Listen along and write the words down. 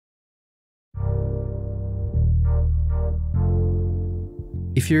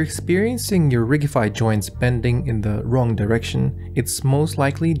If you're experiencing your Rigify joints bending in the wrong direction, it's most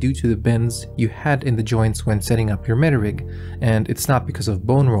likely due to the bends you had in the joints when setting up your meta-rig, and it's not because of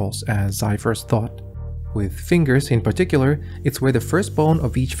bone rolls as I first thought. With fingers in particular, it's where the first bone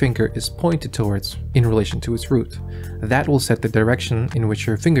of each finger is pointed towards in relation to its root. That will set the direction in which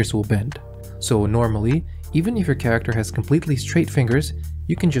your fingers will bend. So normally, even if your character has completely straight fingers,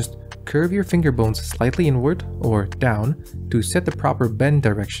 you can just curve your finger bones slightly inward or down to set the proper bend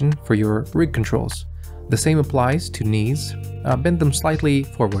direction for your rig controls. The same applies to knees, bend them slightly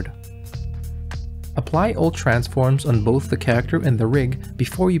forward. Apply all transforms on both the character and the rig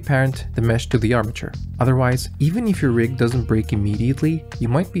before you parent the mesh to the armature. Otherwise, even if your rig doesn't break immediately, you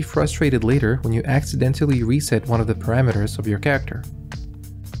might be frustrated later when you accidentally reset one of the parameters of your character.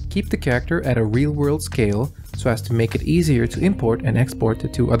 Keep the character at a real-world scale so as to make it easier to import and export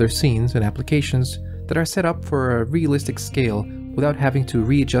it to other scenes and applications that are set up for a realistic scale without having to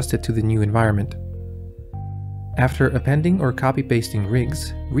readjust it to the new environment. After appending or copy-pasting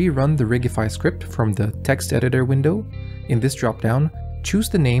rigs, rerun the Rigify script from the text editor window. In this dropdown, choose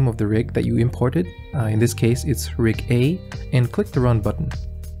the name of the rig that you imported, in this case it's rig A, and click the run button.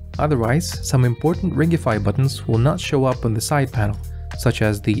 Otherwise, some important Rigify buttons will not show up on the side panel, such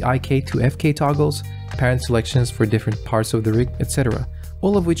as the IK to FK toggles, parent selections for different parts of the rig, etc.,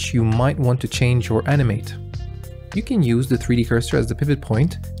 all of which you might want to change or animate. You can use the 3D cursor as the pivot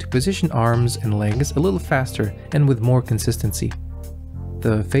point to position arms and legs a little faster and with more consistency.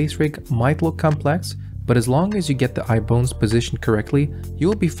 The face rig might look complex, but as long as you get the eye bones positioned correctly, you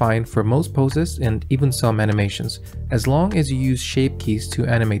will be fine for most poses and even some animations, as long as you use shape keys to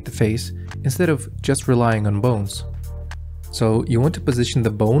animate the face instead of just relying on bones. So you want to position the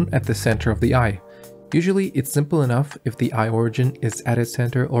bone at the center of the eye. Usually it's simple enough if the eye origin is at its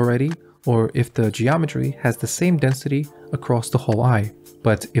center already, or if the geometry has the same density across the whole eye.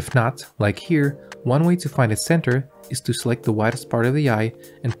 But if not, like here, one way to find its center is to select the widest part of the eye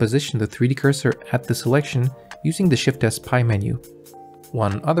and position the 3D cursor at the selection using the Shift-S pie menu.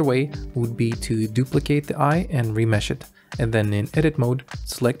 One other way would be to duplicate the eye and remesh it, and then in edit mode,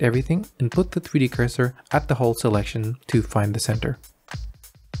 select everything and put the 3D cursor at the whole selection to find the center.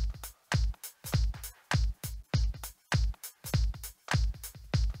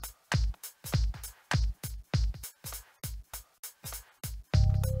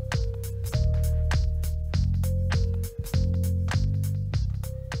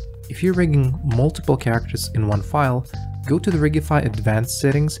 If you're rigging multiple characters in one file, go to the Rigify Advanced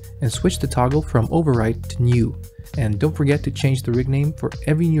settings and switch the toggle from Override to New. And don't forget to change the rig name for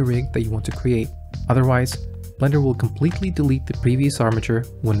every new rig that you want to create. Otherwise, Blender will completely delete the previous armature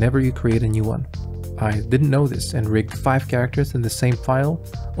whenever you create a new one. I didn't know this and rigged 5 characters in the same file,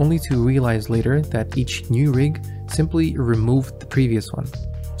 only to realize later that each new rig simply removed the previous one.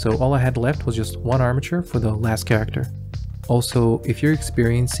 So all I had left was just one armature for the last character. Also, if you're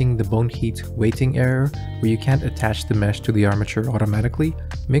experiencing the bone heat weighting error where you can't attach the mesh to the armature automatically,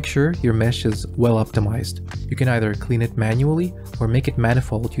 make sure your mesh is well optimized. You can either clean it manually or make it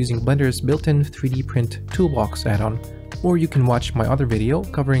manifold using Blender's built-in 3D print toolbox add-on, or you can watch my other video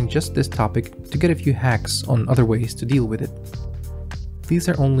covering just this topic to get a few hacks on other ways to deal with it. These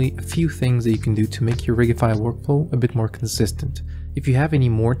are only a few things that you can do to make your Rigify workflow a bit more consistent. If you have any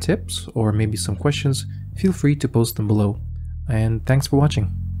more tips or maybe some questions, feel free to post them below. And thanks for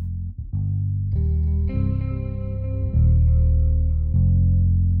watching.